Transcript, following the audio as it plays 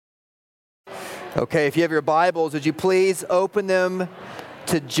Okay, if you have your Bibles, would you please open them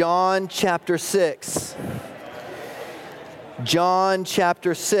to John chapter 6. John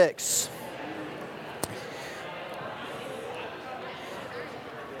chapter 6.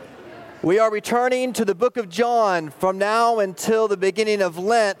 We are returning to the book of John from now until the beginning of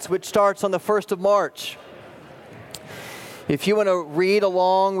Lent, which starts on the 1st of March. If you want to read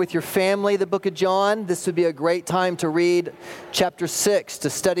along with your family the book of John, this would be a great time to read chapter 6, to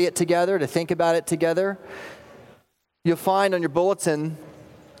study it together, to think about it together. You'll find on your bulletin,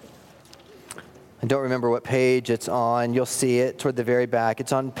 I don't remember what page it's on, you'll see it toward the very back.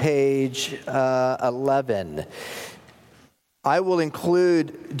 It's on page 11. I will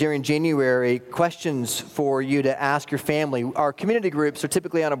include during January questions for you to ask your family. Our community groups are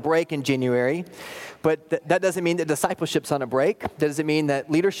typically on a break in January, but that doesn't mean that discipleship's on a break. That doesn't mean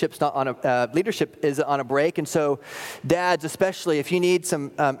that leadership is on a break. And so, dads, especially, if you need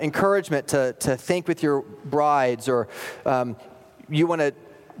some encouragement to think with your brides, or you want to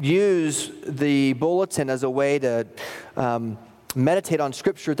use the bulletin as a way to meditate on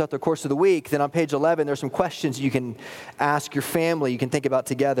Scripture throughout the course of the week, then on page 11, there's some questions you can ask your family, you can think about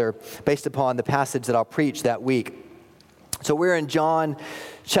together based upon the passage that I'll preach that week. So we're in John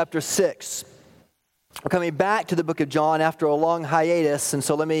chapter 6. We're coming back to the book of John after a long hiatus, and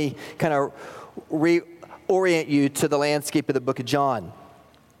so let me kind of reorient you to the landscape of the book of John.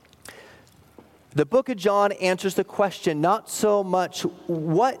 The book of John answers the question not so much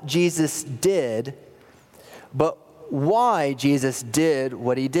what Jesus did, but why Jesus did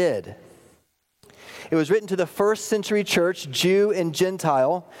what he did. It was written to the first century church, Jew and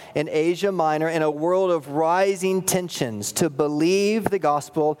Gentile, in Asia Minor, in a world of rising tensions, to believe the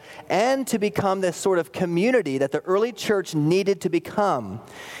gospel and to become this sort of community that the early church needed to become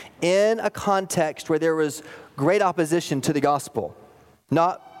in a context where there was great opposition to the gospel,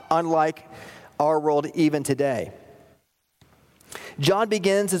 not unlike our world even today. John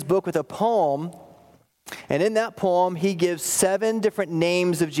begins his book with a poem, and in that poem, he gives 7 different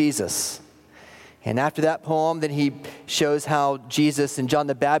names of Jesus. And after that poem, then he shows how Jesus and John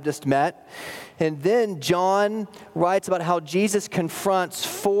the Baptist met. And then John writes about how Jesus confronts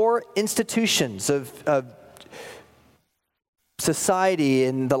 4 institutions of society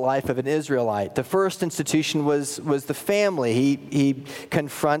in the life of an Israelite. The first institution was the family. He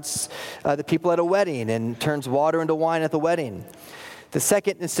confronts the people at a wedding and turns water into wine at the wedding. The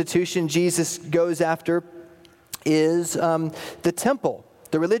second institution Jesus goes after is the temple,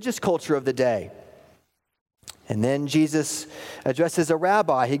 the religious culture of the day. And then Jesus addresses a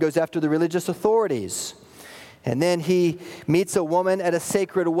rabbi. He goes after the religious authorities. And then he meets a woman at a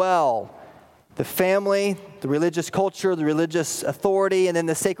sacred well. The family, the religious culture, the religious authority, and then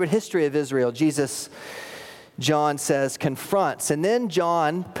the sacred history of Israel. John says, confronts. And then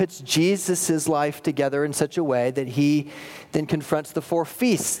John puts Jesus' life together in such a way that he then confronts the 4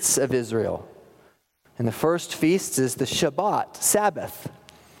 feasts of Israel. And the first feast is the Shabbat, Sabbath,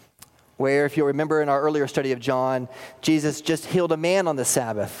 where, if you'll remember in our earlier study of John, Jesus just healed a man on the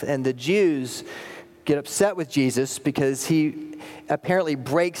Sabbath. And the Jews get upset with Jesus because he apparently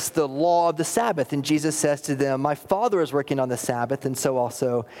breaks the law of the Sabbath. And Jesus says to them, "My Father is working on the Sabbath, and so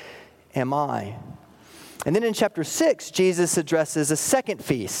also am I." And then in chapter 6, Jesus addresses a second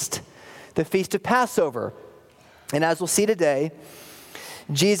feast, the Feast of Passover. And as we'll see today,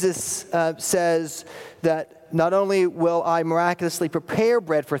 Jesus says that not only will I miraculously prepare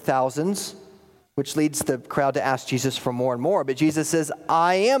bread for thousands, which leads the crowd to ask Jesus for more and more, but Jesus says,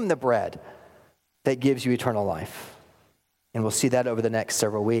 I am the bread that gives you eternal life. And we'll see that over the next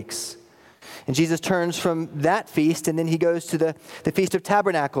several weeks. And Jesus turns from that feast, and then he goes to the Feast of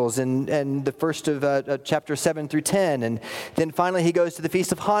Tabernacles and the first of chapter 7 through 10. And then finally he goes to the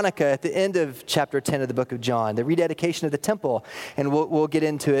Feast of Hanukkah at the end of chapter 10 of the book of John, the rededication of the temple. And we'll get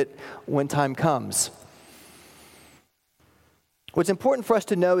into it when time comes. What's important for us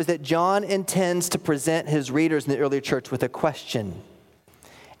to know is that John intends to present his readers in the early church with a question.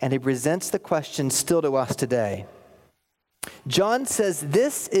 And he presents the question still to us today. John says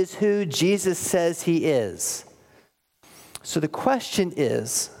this is who Jesus says he is. So the question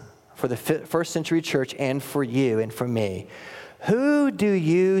is, for the first century church and for you and for me, who do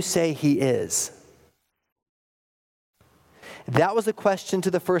you say he is? That was a question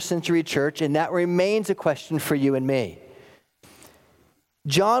to the first century church, and that remains a question for you and me.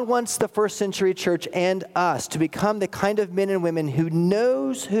 John wants the first century church and us to become the kind of men and women who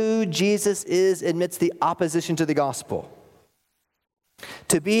knows who Jesus is amidst the opposition to the gospel.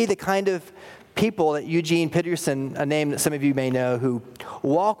 To be the kind of people that Eugene Peterson, a name that some of you may know, who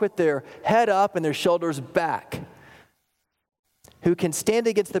walk with their head up and their shoulders back. who can stand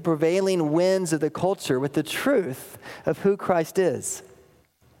against the prevailing winds of the culture with the truth of who Christ is.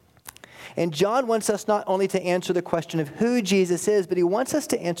 And John wants us not only to answer the question of who Jesus is, but he wants us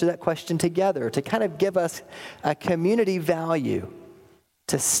to answer that question together, to kind of give us a community value,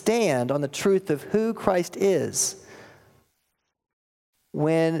 to stand on the truth of who Christ is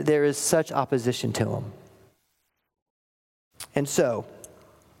when there is such opposition to him. And so,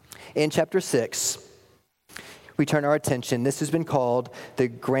 in chapter 6, we turn our attention. This has been called the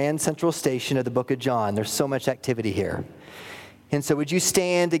grand central station of the book of John. There's so much activity here. And so would you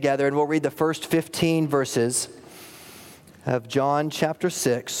stand together and we'll read the first 15 verses of John chapter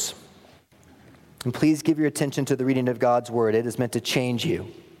 6. And please give your attention to the reading of God's word. It is meant to change you.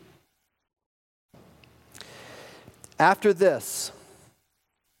 After this,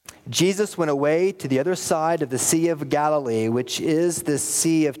 Jesus went away to the other side of the Sea of Galilee, which is the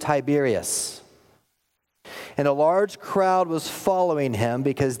Sea of Tiberias. And a large crowd was following him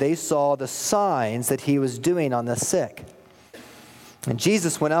because they saw the signs that he was doing on the sick. And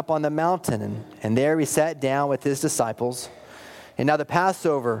Jesus went up on the mountain, and there he sat down with his disciples. And now the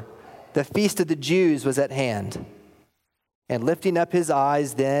Passover, the feast of the Jews, was at hand. And lifting up his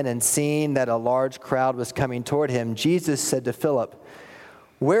eyes then and seeing that a large crowd was coming toward him, Jesus said to Philip,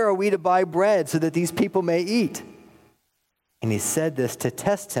 "Where are we to buy bread so that these people may eat?" And he said this to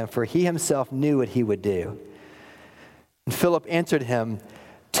test him, for he himself knew what he would do. And Philip answered him,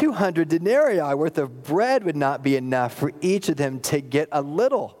 200 denarii worth of bread would not be enough for each of them to get a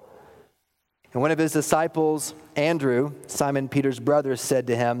little. And one of his disciples, Andrew, Simon Peter's brother, said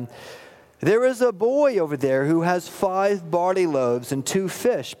to him, "There is a boy over there who has 5 barley loaves and 2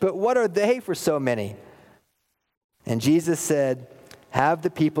 fish, but what are they for so many?" And Jesus said, "Have the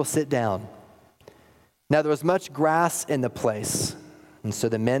people sit down." Now there was much grass in the place, and so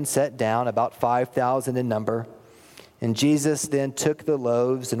the men sat down, about 5,000 in number. And Jesus then took the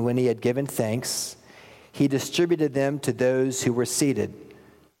loaves, and when he had given thanks, he distributed them to those who were seated,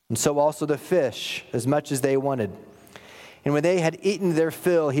 and so also the fish, as much as they wanted. And when they had eaten their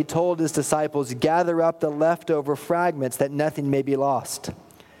fill, he told his disciples, "Gather up the leftover fragments, that nothing may be lost."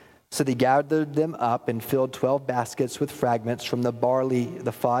 So they gathered them up and filled 12 baskets with fragments from the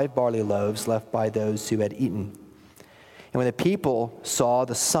 5 barley loaves left by those who had eaten. And when the people saw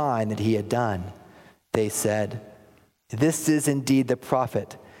the sign that he had done, they said, "This is indeed the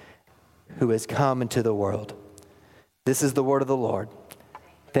prophet who has come into the world." This is the word of the Lord.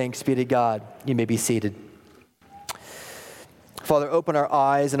 Thanks be to God. You may be seated. Father, open our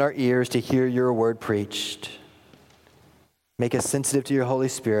eyes and our ears to hear your word preached. Make us sensitive to your Holy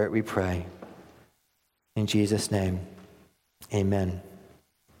Spirit, we pray. In Jesus' name, amen.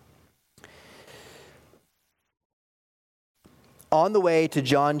 On the way to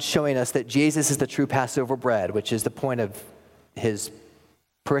John showing us that Jesus is the true Passover bread, which is the point of his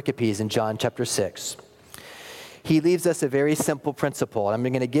pericopes in John chapter 6, he leaves us a very simple principle. I'm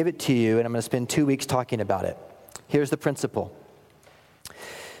going to give it to you, and I'm going to spend 2 weeks talking about it. Here's the principle.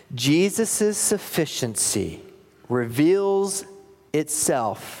 Jesus' sufficiency reveals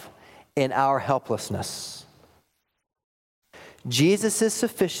itself in our helplessness. Jesus'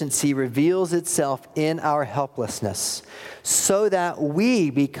 sufficiency reveals itself in our helplessness so that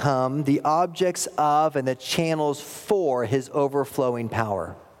we become the objects of and the channels for his overflowing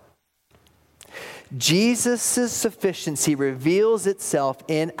power. Jesus' sufficiency reveals itself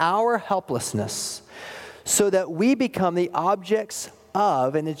in our helplessness so that we become the objects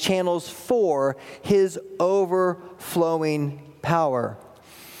of and the channels for his overflowing power.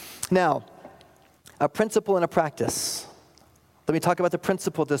 Now, a principle and a practice. Let me talk about the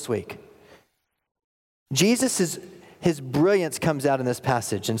principle this week. His brilliance comes out in this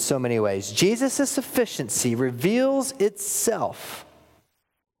passage in so many ways. Jesus' sufficiency reveals itself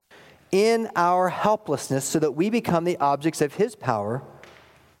in our helplessness so that we become the objects of his power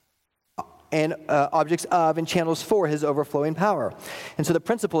and objects of and channels for his overflowing power. And so the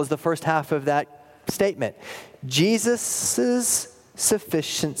principle is the first half of that statement. Jesus'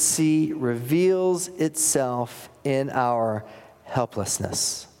 sufficiency reveals itself in our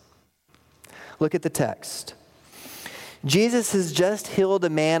helplessness. Look at the text. Jesus has just healed a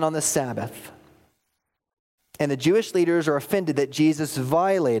man on the Sabbath. And the Jewish leaders are offended that Jesus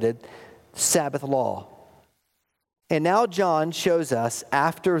violated Sabbath law. And now John shows us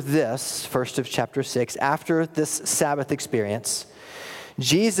after this, first of chapter 6, after this Sabbath experience,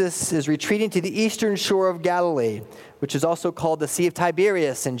 Jesus is retreating to the eastern shore of Galilee, which is also called the Sea of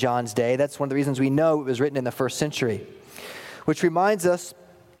Tiberias in John's day. That's one of the reasons we know it was written in the first century, which reminds us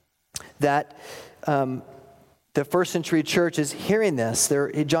that the first century church is hearing this.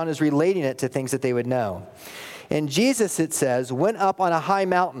 John is relating it to things that they would know. And Jesus, it says, went up on a high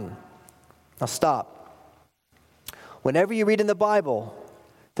mountain. Now stop. Whenever you read in the Bible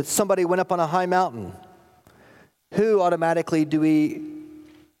that somebody went up on a high mountain, who automatically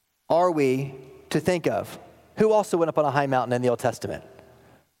are we to think of? Who also went up on a high mountain in the Old Testament?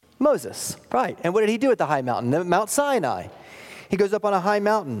 Moses, right. And what did he do at the high mountain? Mount Sinai. He goes up on a high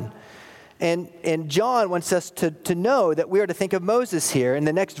mountain. And John wants us to know that we are to think of Moses here. And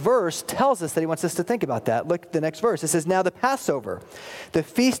the next verse tells us that he wants us to think about that. Look at the next verse. It says, now the Passover, the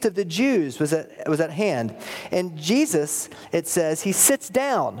feast of the Jews was at hand. And Jesus, it says, he sits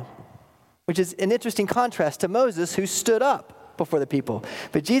down, which is an interesting contrast to Moses, who stood up before the people.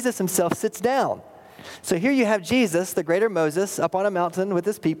 But Jesus himself sits down. So here you have Jesus, the greater Moses, up on a mountain with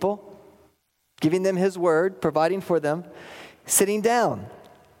his people, giving them his word, providing for them, sitting down.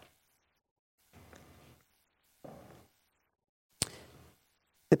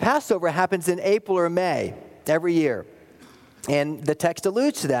 The Passover happens in April or May every year. And the text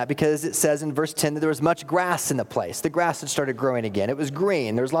alludes to that because it says in verse 10 that there was much grass in the place. The grass had started growing again. It was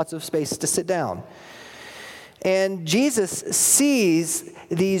green. There was lots of space to sit down. And Jesus sees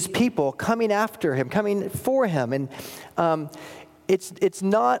these people coming after him, coming for him. And it's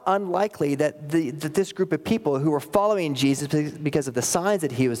not unlikely that this group of people who were following Jesus because of the signs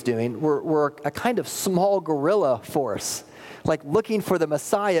that he was doing were a kind of small guerrilla force, like looking for the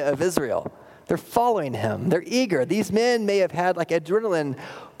Messiah of Israel. They're following him. They're eager. These men may have had like adrenaline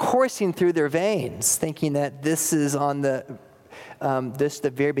coursing through their veins, thinking that this is on the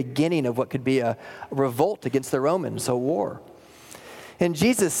very beginning of what could be a revolt against the Romans, a war. And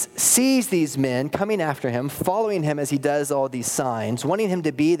Jesus sees these men coming after him, following him as he does all these signs, wanting him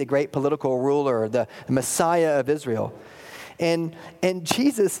to be the great political ruler, the Messiah of Israel. And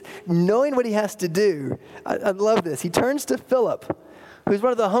Jesus, knowing what he has to do, I love this. He turns to Philip, who's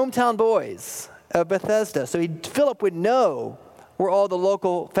one of the hometown boys of Bethesda. So Philip would know where all the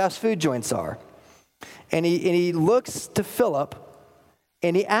local fast food joints are. And he looks to Philip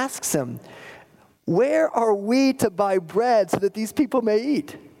and he asks him, where are we to buy bread so that these people may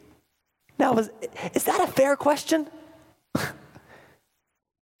eat? Now, is that a fair question?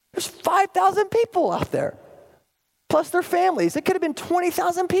 There's 5,000 people out there, plus their families. It could have been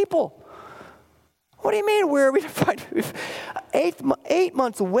 20,000 people. What do you mean, where are we to find food? 8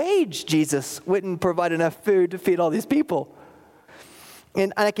 months' wage, Jesus wouldn't provide enough food to feed all these people.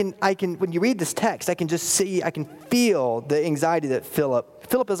 And I can, when you read this text, I can feel the anxiety that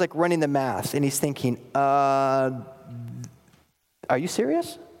Philip is like running the math, and he's thinking, are you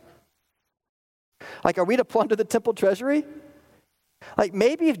serious? Like, are we to plunder the temple treasury? Like,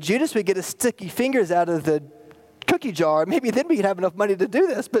 maybe if Judas would get his sticky fingers out of the cookie jar, maybe then we could have enough money to do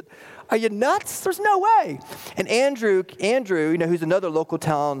this, but are you nuts? There's no way. And Andrew, who's another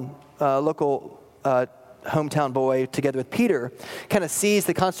hometown boy, together with Peter, kind of sees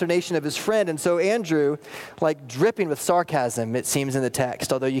the consternation of his friend. And so Andrew, like dripping with sarcasm, it seems in the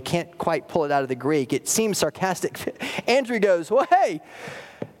text, although you can't quite pull it out of the Greek, it seems sarcastic. Andrew goes, well, hey,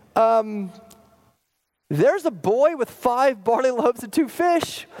 there's a boy with 5 barley loaves and 2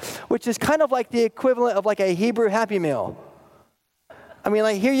 fish, which is kind of like the equivalent of like a Hebrew Happy Meal. I mean,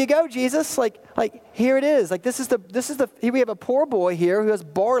 like, here you go, Jesus. Like here it is. Like, here we have a poor boy here who has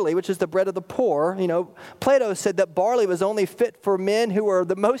barley, which is the bread of the poor. You know, Plato said that barley was only fit for men who were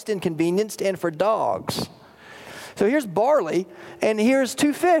the most inconvenienced and for dogs. So here's barley, and here's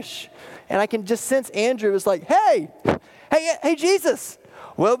 2 fish. And I can just sense Andrew is like, hey, Jesus.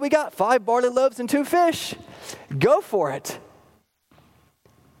 Well, we got 5 barley loaves and 2 fish. Go for it.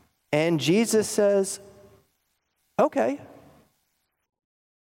 And Jesus says, okay.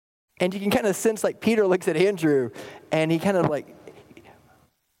 And you can kind of sense like Peter looks at Andrew and he kind of like,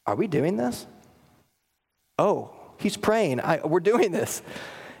 are we doing this? Oh, he's praying. We're doing this.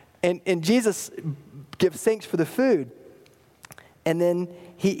 And Jesus gives thanks for the food. And then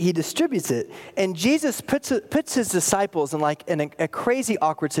he distributes it. And Jesus puts his disciples in a crazy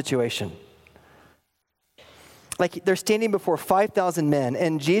awkward situation. Like they're standing before 5,000 men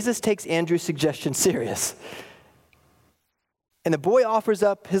and Jesus takes Andrew's suggestion serious. And the boy offers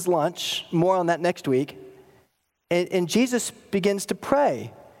up his lunch, more on that next week, and Jesus begins to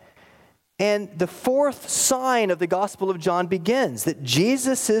pray. And the 4th sign of the Gospel of John begins, that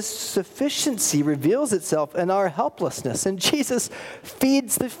Jesus' sufficiency reveals itself in our helplessness. And Jesus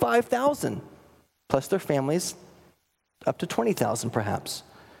feeds the 5,000, plus their families, up to 20,000 perhaps.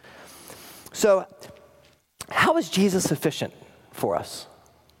 So, how is Jesus sufficient for us?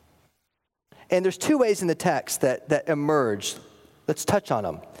 And there's 2 ways in the text that emerge. Let's touch on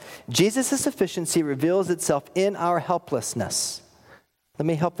them. Jesus' sufficiency reveals itself in our helplessness. Let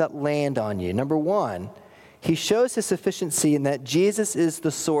me help that land on you. Number 1, he shows his sufficiency in that Jesus is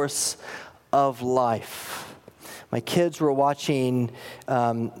the source of life. My kids were watching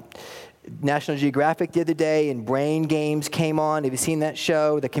National Geographic the other day, and Brain Games came on. Have you seen that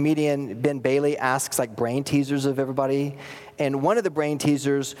show? The comedian Ben Bailey asks like brain teasers of everybody. And one of the brain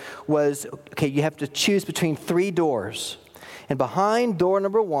teasers was, okay, you have to choose between 3 doors. And behind door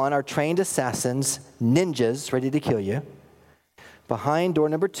number 1 are trained assassins, ninjas ready to kill you. Behind door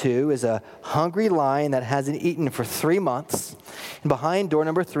number 2 is a hungry lion that hasn't eaten for 3 months. And behind door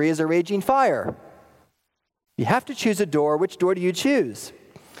number 3 is a raging fire. You have to choose a door. Which door do you choose?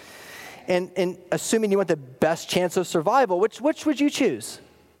 And assuming you want the best chance of survival, which would you choose?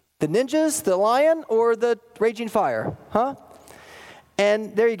 The ninjas, the lion, or the raging fire? Huh?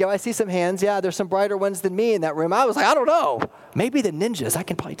 And there you go. I see some hands. Yeah, there's some brighter ones than me in that room. I was like, I don't know. Maybe the ninjas. I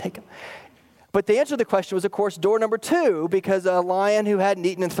can probably take them. But the answer to the question was, of course, door number 2, because a lion who hadn't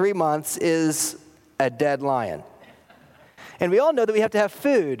eaten in 3 months is a dead lion. And we all know that we have to have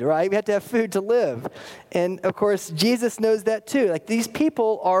food, right? We have to have food to live. And, of course, Jesus knows that too. Like, these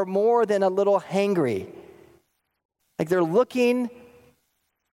people are more than a little hangry. Like, they're looking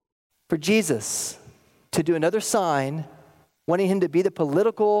for Jesus to do another sign, wanting him to be the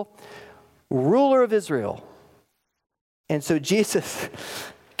political ruler of Israel. And so Jesus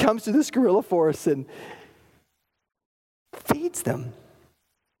comes to this guerrilla force and feeds them.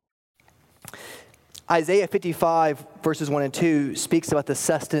 Isaiah 55, verses 1 and 2, speaks about the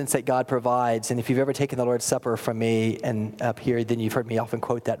sustenance that God provides. And if you've ever taken the Lord's Supper from me and up here, then you've heard me often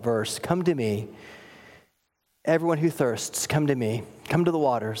quote that verse. Come to me, everyone who thirsts, come to me. Come to the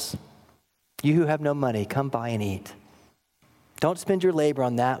waters. You who have no money, come buy and eat. Don't spend your labor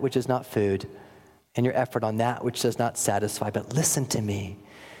on that which is not food, and your effort on that which does not satisfy, but listen to me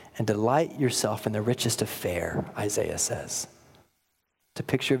and delight yourself in the richest of fare, Isaiah says. It's a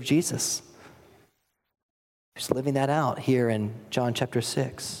picture of Jesus. He's living that out here in John chapter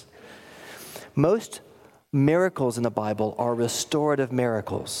 6. Most miracles in the Bible are restorative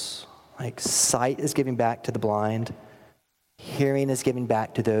miracles. Like sight is giving back to the blind. Hearing is giving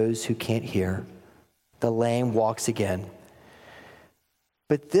back to those who can't hear. The lame walks again.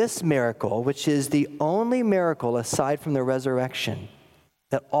 But this miracle, which is the only miracle aside from the resurrection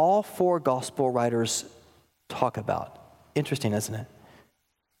that all 4 gospel writers talk about, interesting, isn't it?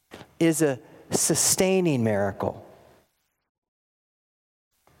 Is a sustaining miracle.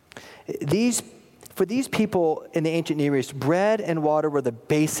 For these people in the ancient Near East, bread and water were the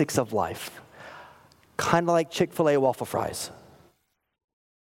basics of life, kind of like Chick-fil-A waffle fries.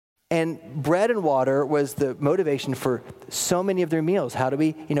 And bread and water was the motivation for so many of their meals. How do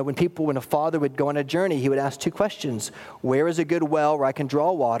we, when a father would go on a journey, he would ask 2 questions. Where is a good well where I can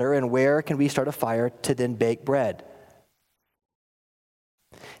draw water, and where can we start a fire to then bake bread?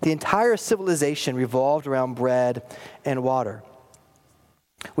 The entire civilization revolved around bread and water,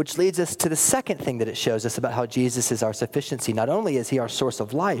 which leads us to the second thing that it shows us about how Jesus is our sufficiency. Not only is he our source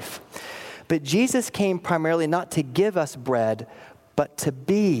of life, but Jesus came primarily not to give us bread, but to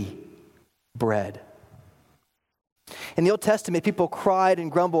be bread. In the Old Testament, people cried and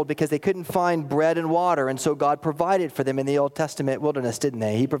grumbled because they couldn't find bread and water, and so God provided for them in the Old Testament wilderness, didn't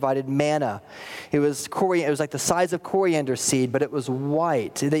they? He provided manna. It was like the size of coriander seed, but it was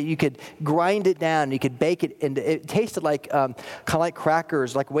white. That you could grind it down, you could bake it, and it tasted like kind of like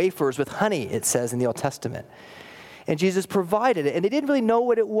crackers, like wafers with honey, it says in the Old Testament. And Jesus provided it, and they didn't really know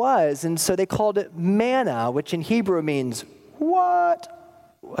what it was, and so they called it manna, which in Hebrew means what?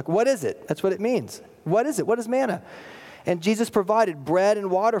 Like, what is it? That's what it means. What is it? What is manna? And Jesus provided bread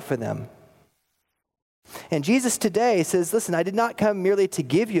and water for them. And Jesus today says, listen, I did not come merely to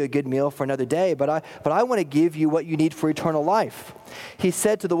give you a good meal for another day, but I want to give you what you need for eternal life. He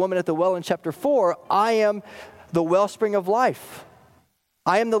said to the woman at the well in chapter 4, I am the wellspring of life.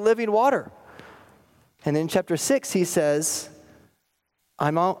 I am the living water. And then in chapter 6, he says, I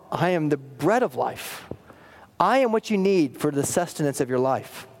am the bread of life. I am what you need for the sustenance of your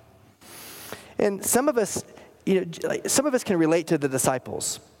life. And some of us can relate to the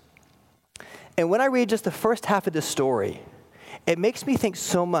disciples. And when I read just the first half of this story, it makes me think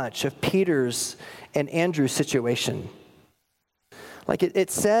so much of Peter's and Andrew's situation. Like it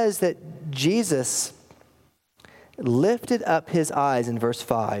says that Jesus lifted up his eyes in verse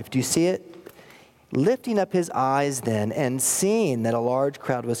 5. Do you see it? Lifting up his eyes then and seeing that a large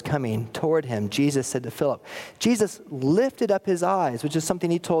crowd was coming toward him, Jesus said to Philip, Jesus lifted up his eyes, which is something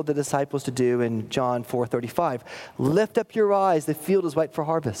he told the disciples to do in John 4:35. Lift up your eyes, the field is white for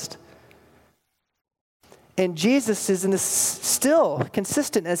harvest. And Jesus is still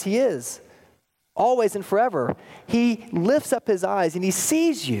consistent as he is, always and forever. He lifts up his eyes and he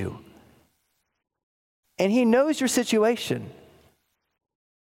sees you. And he knows your situation.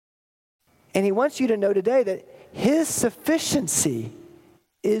 And he wants you to know today that his sufficiency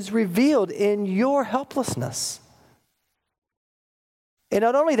is revealed in your helplessness. And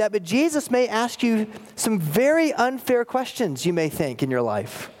not only that, but Jesus may ask you some very unfair questions, you may think, in your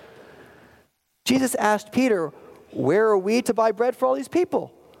life. Jesus asked Peter, where are we to buy bread for all these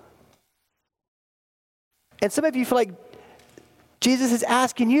people? And some of you feel like Jesus is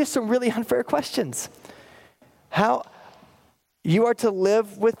asking you some really unfair questions. How you are to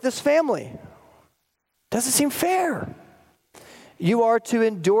live with this family. Doesn't seem fair. You are to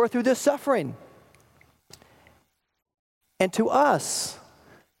endure through this suffering. And to us,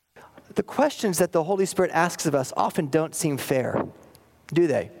 the questions that the Holy Spirit asks of us often don't seem fair, do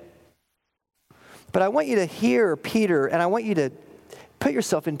they? But I want you to hear Peter, and I want you to put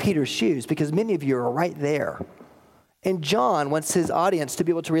yourself in Peter's shoes, because many of you are right there. And John wants his audience to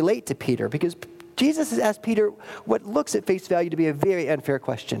be able to relate to Peter, because Jesus has asked Peter what looks at face value to be a very unfair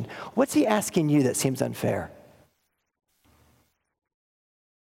question. What's he asking you that seems unfair?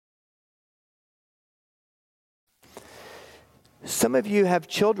 Some of you have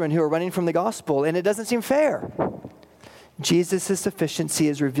children who are running from the gospel, and it doesn't seem fair. Jesus' sufficiency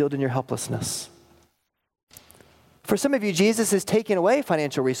is revealed in your helplessness. For some of you, Jesus is taking away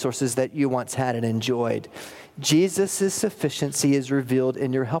financial resources that you once had and enjoyed. Jesus' sufficiency is revealed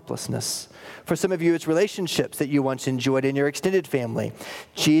in your helplessness. For some of you, it's relationships that you once enjoyed in your extended family.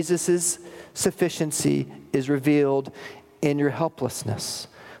 Jesus' sufficiency is revealed in your helplessness.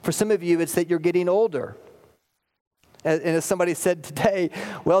 For some of you, it's that you're getting older. And as somebody said today,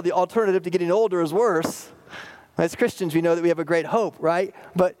 well, the alternative to getting older is worse. As Christians, we know that we have a great hope, right?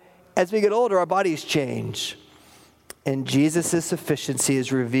 But as we get older, our bodies change. And Jesus' sufficiency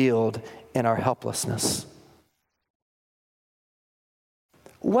is revealed in our helplessness.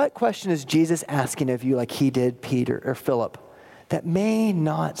 What question is Jesus asking of you, like he did Peter or Philip, that may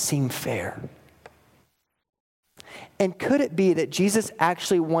not seem fair? And could it be that Jesus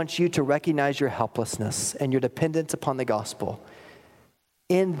actually wants you to recognize your helplessness and your dependence upon the gospel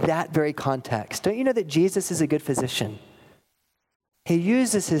in that very context? Don't you know that Jesus is a good physician? He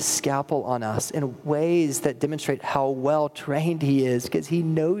uses his scalpel on us in ways that demonstrate how well trained he is, because he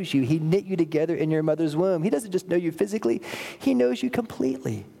knows you. He knit you together in your mother's womb. He doesn't just know you physically, he knows you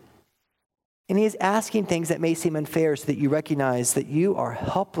completely. And he is asking things that may seem unfair so that you recognize that you are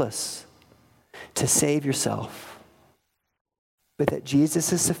helpless to save yourself, but that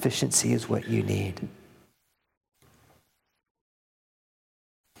Jesus' sufficiency is what you need.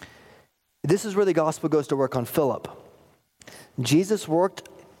 This is where the gospel goes to work on Philip. Jesus worked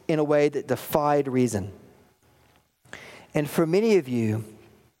in a way that defied reason. And for many of you,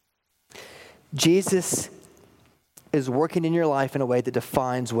 Jesus is working in your life in a way that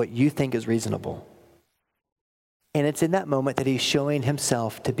defines what you think is reasonable. And it's in that moment that he's showing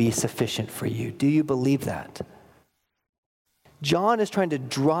himself to be sufficient for you. Do you believe that? John is trying to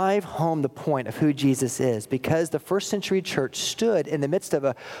drive home the point of who Jesus is, because the first century church stood in the midst of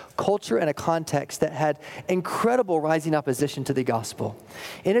a culture and a context that had incredible rising opposition to the gospel.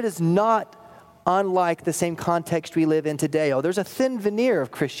 And it is not unlike the same context we live in today. Oh, there's a thin veneer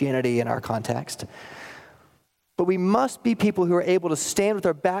of Christianity in our context. But we must be people who are able to stand with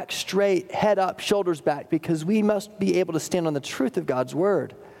our back straight, head up, shoulders back, because we must be able to stand on the truth of God's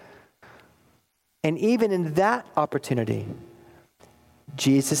word. And even in that opportunity,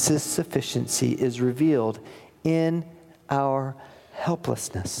 Jesus' sufficiency is revealed in our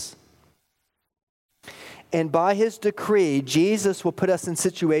helplessness. And by his decree, Jesus will put us in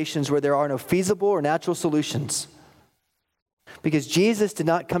situations where there are no feasible or natural solutions. Because Jesus did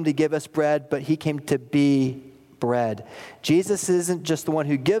not come to give us bread, but he came to be bread. Jesus isn't just the one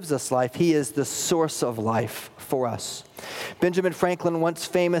who gives us life, he is the source of life for us. Benjamin Franklin once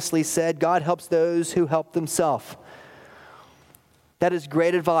famously said, God helps those who help themselves. That is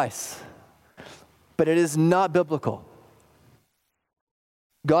great advice, but it is not biblical.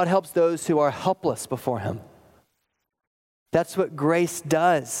 God helps those who are helpless before him. That's what grace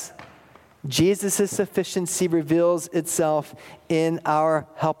does. Jesus' sufficiency reveals itself in our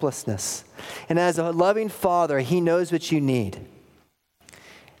helplessness. And as a loving father, he knows what you need.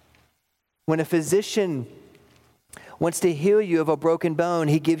 When a physician wants to heal you of a broken bone,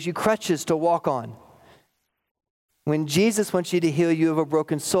 he gives you crutches to walk on. When Jesus wants you to heal you of a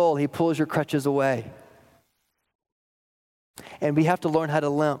broken soul, he pulls your crutches away. And we have to learn how to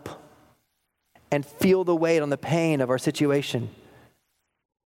limp and feel the weight on the pain of our situation.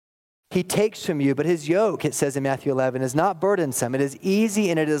 He takes from you, but his yoke, it says in Matthew 11, is not burdensome. It is easy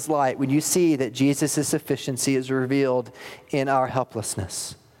and it is light when you see that Jesus' sufficiency is revealed in our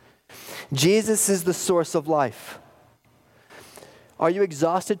helplessness. Jesus is the source of life. Are you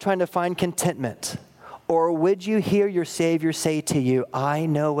exhausted trying to find contentment? Or would you hear your Savior say to you, I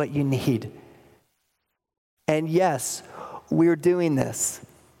know what you need? And yes, we're doing this.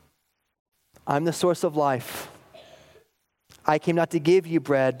 I'm the source of life. I came not to give you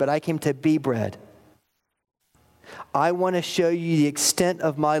bread, but I came to be bread. I want to show you the extent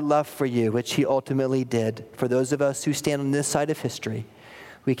of my love for you, which he ultimately did. For those of us who stand on this side of history,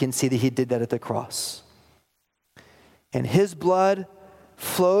 we can see that he did that at the cross. And his blood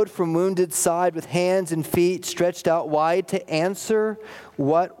flowed from wounded side with hands and feet stretched out wide to answer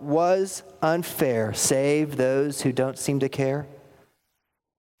what was unfair, save those who don't seem to care.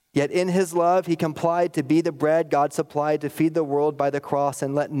 Yet in his love, he complied to be the bread God supplied to feed the world by the cross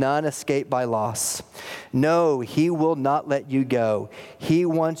and let none escape by loss. No, he will not let you go. He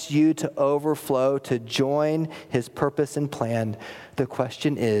wants you to overflow, to join his purpose and plan. The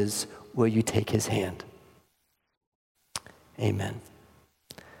question is, will you take his hand? Amen.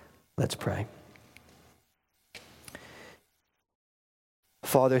 Let's pray.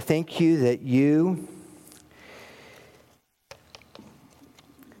 Father, thank you that you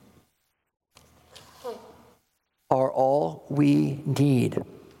are all we need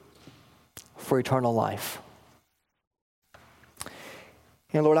for eternal life.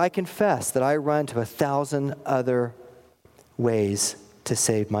 And Lord, I confess that I run to 1,000 other ways to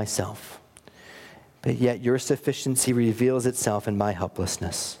save myself. But yet your sufficiency reveals itself in my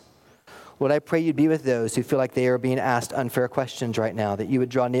helplessness. Lord, I pray you'd be with those who feel like they are being asked unfair questions right now, that you would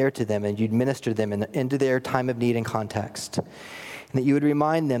draw near to them and you'd minister them into their time of need and context. And that you would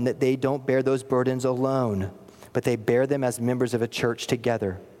remind them that they don't bear those burdens alone, but they bear them as members of a church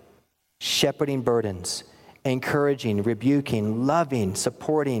together, shepherding burdens, encouraging, rebuking, loving,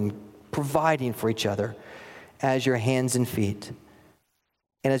 supporting, providing for each other as your hands and feet.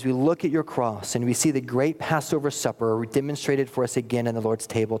 And as we look at your cross and we see the great Passover supper demonstrated for us again in the Lord's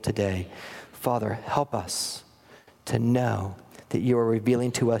table today, Father, help us to know that you are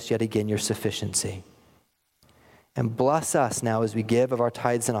revealing to us yet again your sufficiency. And bless us now as we give of our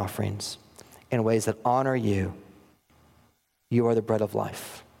tithes and offerings in ways that honor you. You are the bread of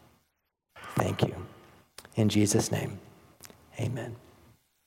life. Thank you. In Jesus' name, amen.